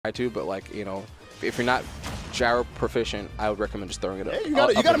to, but like, you know, if you're not gyro proficient, I would recommend just throwing it up. Hey, you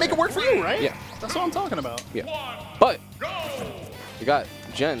gotta make it work for you, right? Yeah. That's what I'm talking about. Yeah. But you got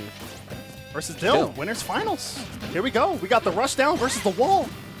Jen versus Dill, winners finals. Here we go. We got the rush down versus the wall.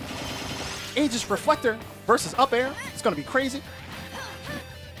 Aegis Reflector versus up air. It's gonna be crazy.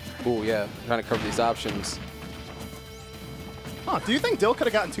 Ooh, yeah. I'm trying to cover these options. Huh, do you think Dill could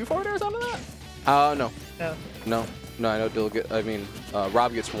have gotten 2 forward airs out of that? No. Yeah. No, I know Dill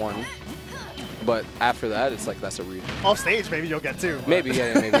Rob gets 1. But after that, it's like that's a read. Off stage, maybe you'll get 2. Maybe,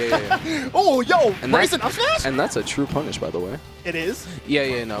 yeah. Oh, yo, and brazen up smash? And that's a true punish, by the way. It is? Yeah.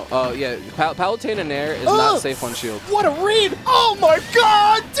 Palutena Nair is not safe on shield. What a read! Oh my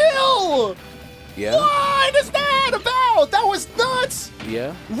god, Dill! Yeah. What is that about? That was nuts!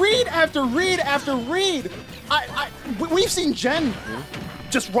 Yeah. Read after read after read. We've seen Jen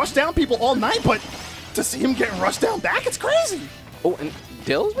just rush down people all night, but to see him getting rushed down back, it's crazy. Oh, and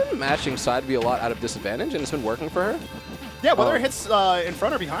Dill's been mashing side B a lot out of disadvantage, and it's been working for her. Yeah, whether it hits in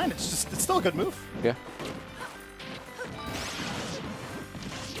front or behind, it's still a good move. Yeah.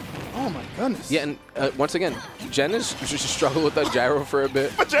 Oh my goodness. Yeah, and once again, Jen is just struggled with that gyro for a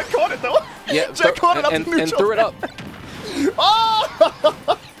bit. But Jen caught it though. Yeah, Jen caught it up and threw it up.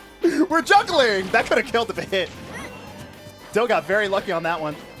 Oh! We're juggling. That could have killed if it hit. Dill got very lucky on that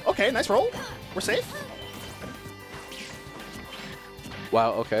one. Okay, nice roll. We're safe.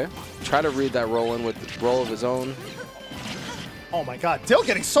 Wow, okay. Try to read that roll in with the roll of his own. Oh my god, Dill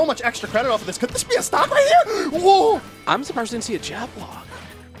getting so much extra credit off of this. Could this be a stock right here? Whoa! I'm surprised I didn't see a jab block.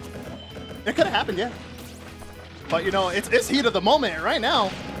 It could have happened, yeah. But you know, it's heat of the moment right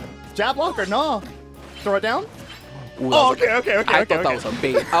now. Jab block or no? Throw it down? Ooh, oh, okay. I thought that was a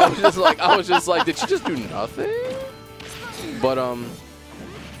bait. I was just like, did she just do nothing? But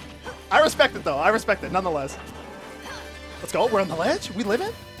I respect it though. I respect it nonetheless. Let's go. We're on the ledge. We live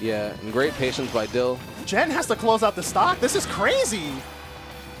in. Yeah, and great patience by Dill. Jen has to close out the stock. This is crazy.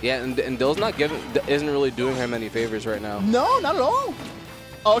 Yeah, and Dill's isn't really doing her many favors right now. No, not at all.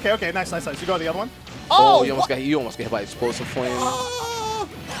 Oh, okay. Nice. You go to the other one. Oh, you almost got hit by explosive flame.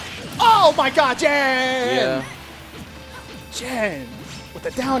 Oh my God, Jen! Yeah. Jen with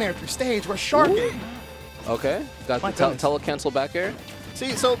the down air through stage. We're sharking. Okay, got the tele-cancel back air.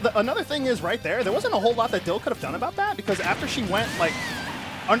 See, so another thing is right there wasn't a whole lot that Dill could have done about that, because after she went like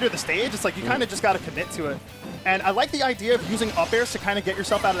under the stage, it's like you kind of just got to commit to it. And I like the idea of using up airs to kind of get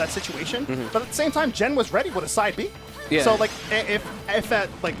yourself out of that situation. But at the same time, Jen was ready with a side B. Yeah. So like if at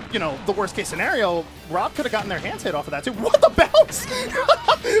like, you know, the worst case scenario, Rob could have gotten their hands hit off of that too. What the bounce?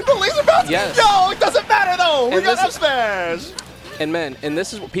 The laser bounce? Yes. No, it doesn't matter though. We got up smash. And man, and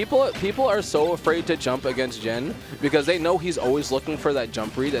this is people are so afraid to jump against Jen because they know he's always looking for that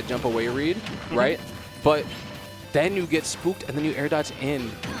jump read, that jump away read, right? But then you get spooked and then you air dodge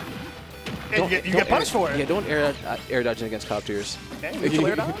in. And you get punished for it. Yeah, don't air dodge against cop tiers. Okay, neutral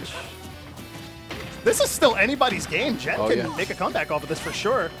air dodge. This is still anybody's game. Jen can make a comeback off of this for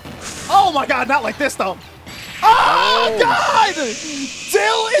sure. Oh my God, not like this though. Oh God!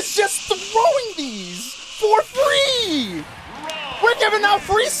 Dill is just throwing these for free. We're giving out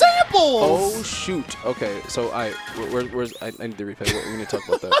free samples! Oh, shoot. Okay, so I need to replay. We need to talk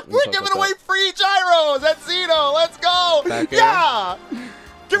about that. We're giving away free gyros at Xeno. Let's go! Back yeah!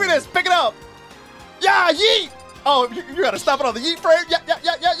 Give me this. Pick it up. Yeah, yeet! Oh, you gotta stop it on the yeet frame. Yeah,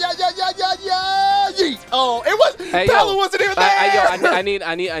 yeet! Oh, it was. Hey, Palu wasn't even there. I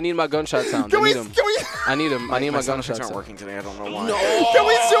need my gunshot sound. I need him. I need my gunshot sound. Aren't working today. I don't know why. No. Can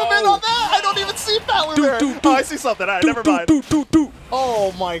we zoom in on that? I don't even see Palu there. Oh, I see something. All right, never mind.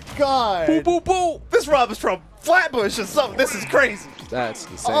 Oh my God. This Rob is from Flatbush or something. This is crazy. That's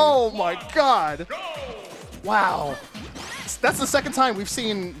insane. Oh my God. Wow. That's the second time we've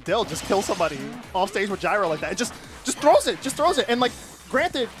seen Dill just kill somebody off stage with gyro like that. It just throws it. And like,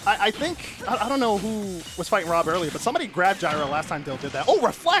 granted, I think, I don't know who was fighting Rob earlier, but somebody grabbed gyro last time Dill did that. Oh,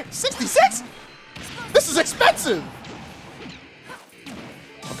 reflect, 66? This is expensive.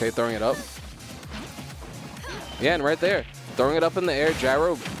 Okay, throwing it up. Yeah, and right there. Throwing it up in the air,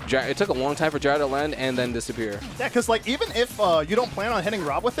 gyro. It took a long time for gyro to land and then disappear. Yeah, because like even if you don't plan on hitting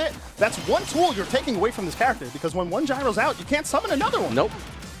Rob with it, that's one tool you're taking away from this character, because when one gyro's out, you can't summon another one. Nope.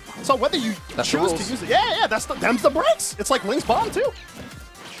 So whether you choose to use it, yeah, them's the breaks. It's like Link's bomb too.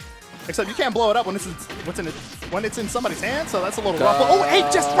 Except you can't blow it up when it's in somebody's hand, so that's a little rough. Oh,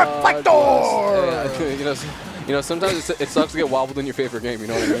 Aegis Reflector! You know, sometimes it sucks to get wobbled in your favorite game. You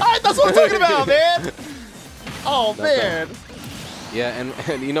know what I mean? That's what I'm talking about, man. Oh man. Yeah,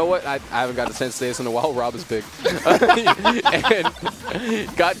 and you know what? I haven't got a chance to say this in a while. Rob is big. And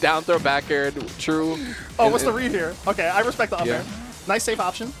got down throw back air, true. Oh, what's the read here? Okay, I respect the up air. Nice safe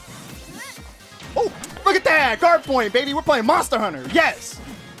option. Oh, look at that! Guard point, baby. We're playing Monster Hunter. Yes.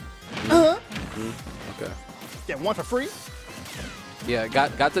 Okay. Get one for free. Yeah,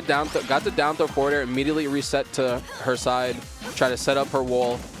 got the down throw forward air, immediately reset to her side, try to set up her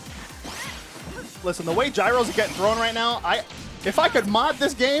wall. Listen, the way gyros are getting thrown right now, if I could mod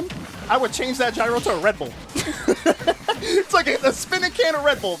this game, I would change that gyro to a Red Bull. It's like a spinning can of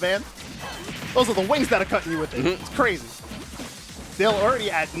Red Bull, man. Those are the wings that are cutting you with it. It's crazy. Dill already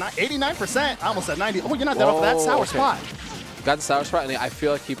at 89%. I almost at 90. Oh, you're not dead off of that sour spot. Got the sour spot, and I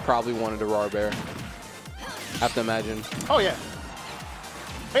feel like he probably wanted a raw bear. I have to imagine. Oh, yeah.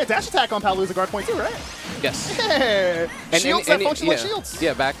 Hey, dash attack on Palutena guard point too, right? Yes. Yeah. Shields that function like shields.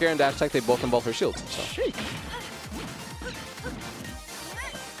 Yeah, back air and dash attack, they both involve her shields. So. Sheesh.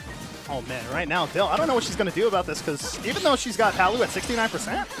 Oh, man, right now, Dill, I don't know what she's going to do about this, because even though she's got Palu at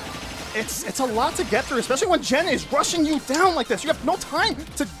 69%, it's a lot to get through, especially when Jen is rushing you down like this. You have no time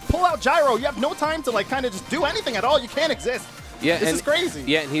to pull out gyro. You have no time to, like, kind of just do anything at all. You can't exist. Yeah, this is crazy.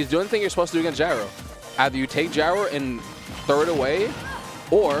 Yeah, and he's doing the thing you're supposed to do against gyro. Either you take gyro and throw it away,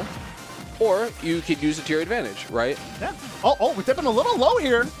 or you could use it to your advantage, right? Yeah. Oh, we're dipping a little low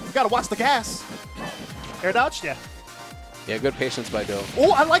here. You got to watch the gas. Air dodge? Yeah. Yeah, good patience by Dill.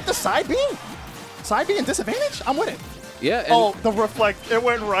 Oh, I like the side B. Side B and disadvantage? I'm with it. Yeah. And the reflect. It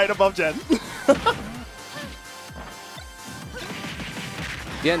went right above Jen.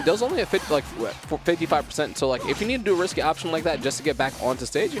 Yeah, and Dill's only at 55%. So, like, if you need to do a risky option like that just to get back onto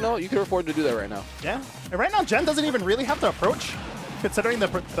stage, you know, you can afford to do that right now. Yeah. And right now, Jen doesn't even really have to approach, considering the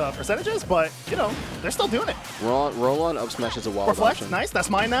percentages, but, you know, they're still doing it. Roll on up smash is a wild reflect, option. Nice. That's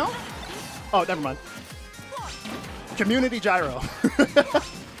mine now. Oh, never mind. Community gyro.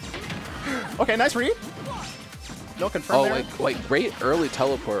 Okay, nice read. No confirm there. like great early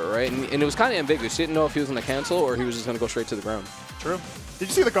teleport, right? And it was kind of ambiguous. You didn't know if he was going to cancel or he was just going to go straight to the ground. True. Did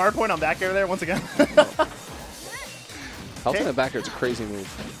you see the guard point on back air there once again? Palutena back air is a crazy move.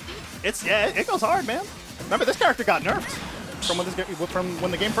 It goes hard, man. Remember, this character got nerfed from when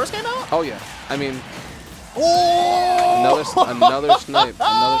the game first came out. Oh yeah, I mean, oh! another snipe,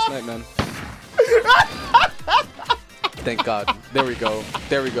 man. Thank God. There we go.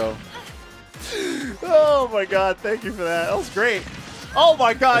 There we go. Oh my God! Thank you for that. That was great. Oh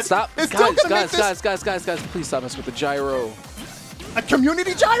my God! Stop, guys! Please stop us with the gyro. A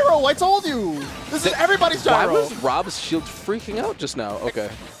community gyro! I told you. This is everybody's gyro. Why was Rob's shield freaking out just now? Okay.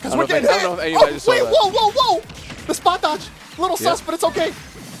 Because we're getting hit. I don't know if anybody saw that. Whoa! The spot dodge. A little sus, but it's okay.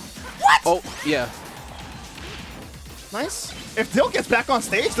 What? Oh yeah. Nice. If Dill gets back on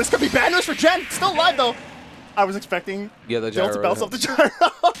stage, this could be bad news for Jen. Still alive though. I was expecting the Dill to bounce off the gyro.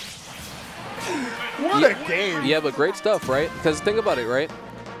 What a game. Yeah, but great stuff, right? Because think about it, right?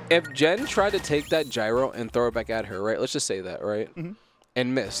 If Jen tried to take that gyro and throw it back at her, right? Let's just say that, right?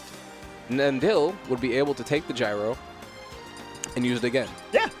 And missed. And then Dill would be able to take the gyro and use it again.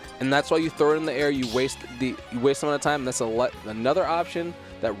 Yeah. And that's why you throw it in the air. You waste some amount of time. That's another option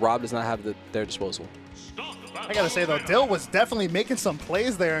that Rob does not have at their disposal. I gotta say though, Dill was definitely making some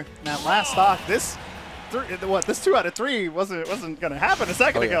plays there in that last stock. This 2 out of 3 wasn't gonna happen a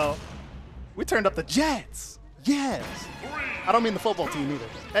second ago. We turned up the Jets. Yes. I don't mean the football team either.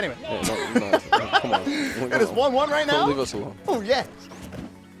 Anyway. No, come on. It is 1-1 right now. Leave us alone. Oh yes.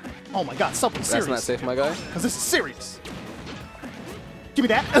 Oh my God, something serious. That's not safe, my guy. Because this is serious. Give me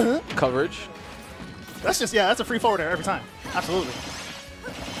that. Coverage. That's just that's a free forwarder every time. Absolutely.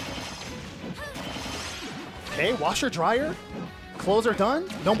 Okay, washer, dryer. Clothes are done.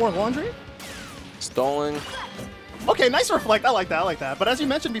 No more laundry. Stalling. Okay, nice reflect. I like that. But as you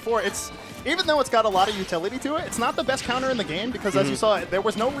mentioned before, even though it's got a lot of utility to it, it's not the best counter in the game because, as you saw, there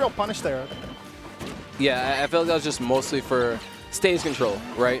was no real punish there. Yeah, I feel like that was just mostly for stage control,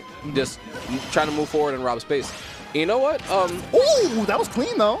 right? Just trying to move forward in Rob's space. You know what? Ooh, that was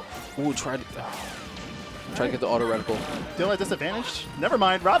clean though. Ooh, try to get the auto reticle. Dill at disadvantage? Never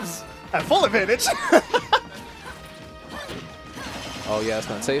mind. Rob's at full advantage. Oh yeah, that's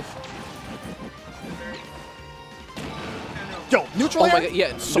not safe. Yo, neutral air? Oh my God,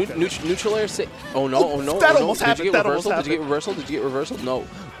 yeah, So neutral air. Oh no. That almost happened. Did you get reversal? No.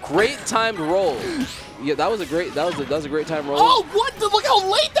 Great timed roll. Yeah, that was a great time roll. Oh, what? Look how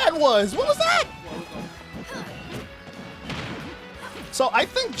late that was. What was that? So I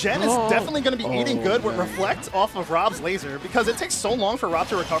think Jen is definitely going to be eating good with reflect off of Rob's laser because it takes so long for Rob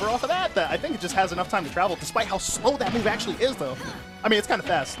to recover off of that I think it just has enough time to travel, despite how slow that move actually is, though. I mean, it's kind of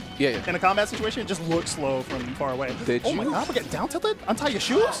fast. Yeah. In a combat situation, it just looks slow from far away. Oh my God, we're getting down tilted? Untie your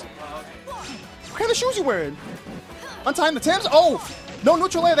shoes? What kind of shoes you wearing? Untying the Timbs? Oh, no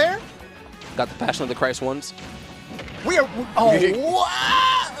neutral air there? Got the Passion of the Christ ones. We are. Oh,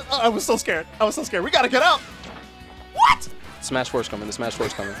 what? I was so scared. I was so scared. We gotta get up. What? Smash 4's coming. The Smash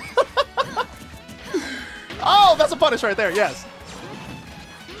 4's coming. Oh, that's a punish right there. Yes.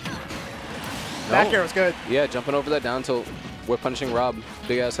 No. Back air was good. Yeah, jumping over that down tilt. We're punishing Rob.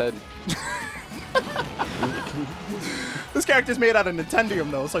 Big ass head. This character's made out of Nintendium,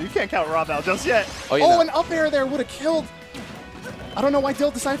 though, so you can't count Rob out just yet. Oh, an up air there would have killed. I don't know why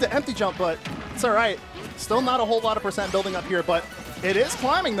Dill decided to empty jump, but it's all right. Still not a whole lot of percent building up here, but it is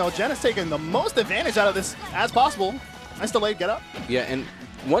climbing, though. Jen is taking the most advantage out of this as possible. Nice delayed get up. Yeah, and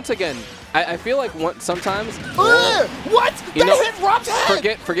once again, I feel like sometimes... What? That hit Rob's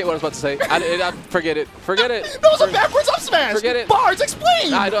head! Forget what I was about to say. Forget it. Forget it. That was a backwards up smash! Forget it. Bars,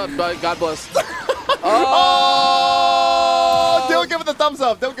 explain! I don't... God bless. Oh! Dill, give it the thumbs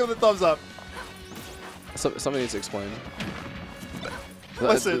up. Dill, give it the thumbs up. Somebody needs to explain.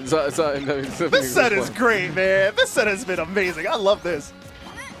 Listen, this set is great, man. This set has been amazing. I love this.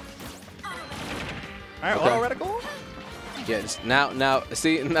 All right, okay. auto reticle. Yes. Now,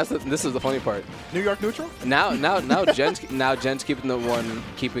 see, and this is the funny part. New York neutral. Now, Jen's keeping the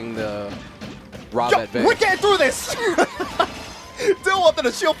Rob at bay. We're getting through this. Dill wanted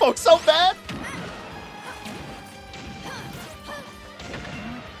to shield folks so bad.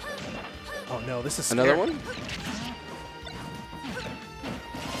 Oh no, this is scary. Another one.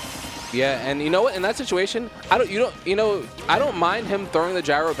 Yeah, and you know what? In that situation, I don't mind him throwing the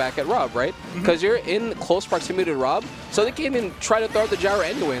gyro back at Rob, right? Because you're in close proximity to Rob, so they can't even try to throw the gyro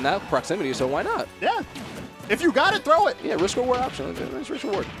anyway in that proximity. So why not? Yeah, if you got it, throw it. Yeah, risk reward option. Nice risk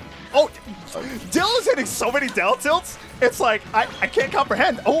reward. Oh, Dill is hitting so many down tilts. It's like I can't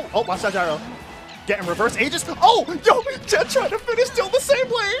comprehend. Oh, watch that gyro. Getting reverse ages. Oh, yo, Jen trying to finish Dill the same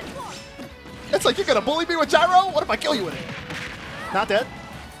way. It's like you're gonna bully me with gyro. What if I kill you with it? Not dead.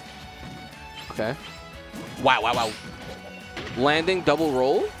 Okay. Wow. Landing double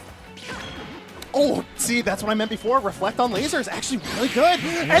roll. Oh, see, that's what I meant before. Reflect on laser is actually really good.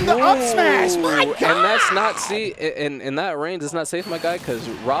 And the up smash, my God! And that's not, see, in that range, it's not safe, my guy, because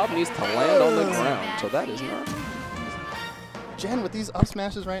Rob needs to land on the ground. So that is not. Jen, with these up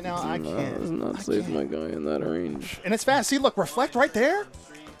smashes right now, I can't. It's not safe, my guy, in that range. And it's fast. See, look, reflect right there.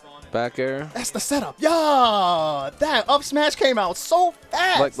 Back air. That's the setup. Yeah, that up smash came out so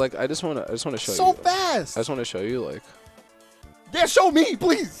fast. Like I just wanna show you. So fast. I just wanna show you, like. Yeah, show me,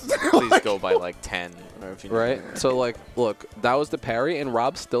 please. Please go by like 10. Or if you right. So like, look, that was the parry, and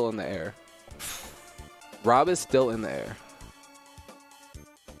Rob's still in the air. Rob is still in the air.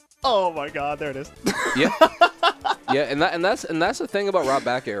 Oh my God, there it is. Yeah. Yeah, and that's the thing about Rob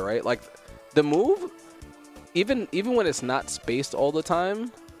back air, right? Like, the move, even when it's not spaced all the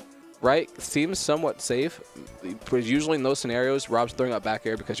time, right, seems somewhat safe. Because usually in those scenarios, Rob's throwing out back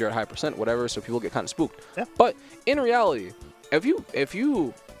air because you're at high percent, whatever, so people get kind of spooked. Yeah. But in reality, if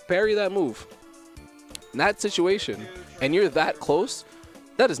you parry that move in that situation and you're that close,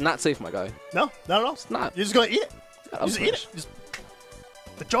 that is not safe, my guy. No, not at all. It's not. You're just gonna eat it. You just eat it.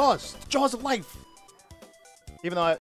 The jaws of life. Even though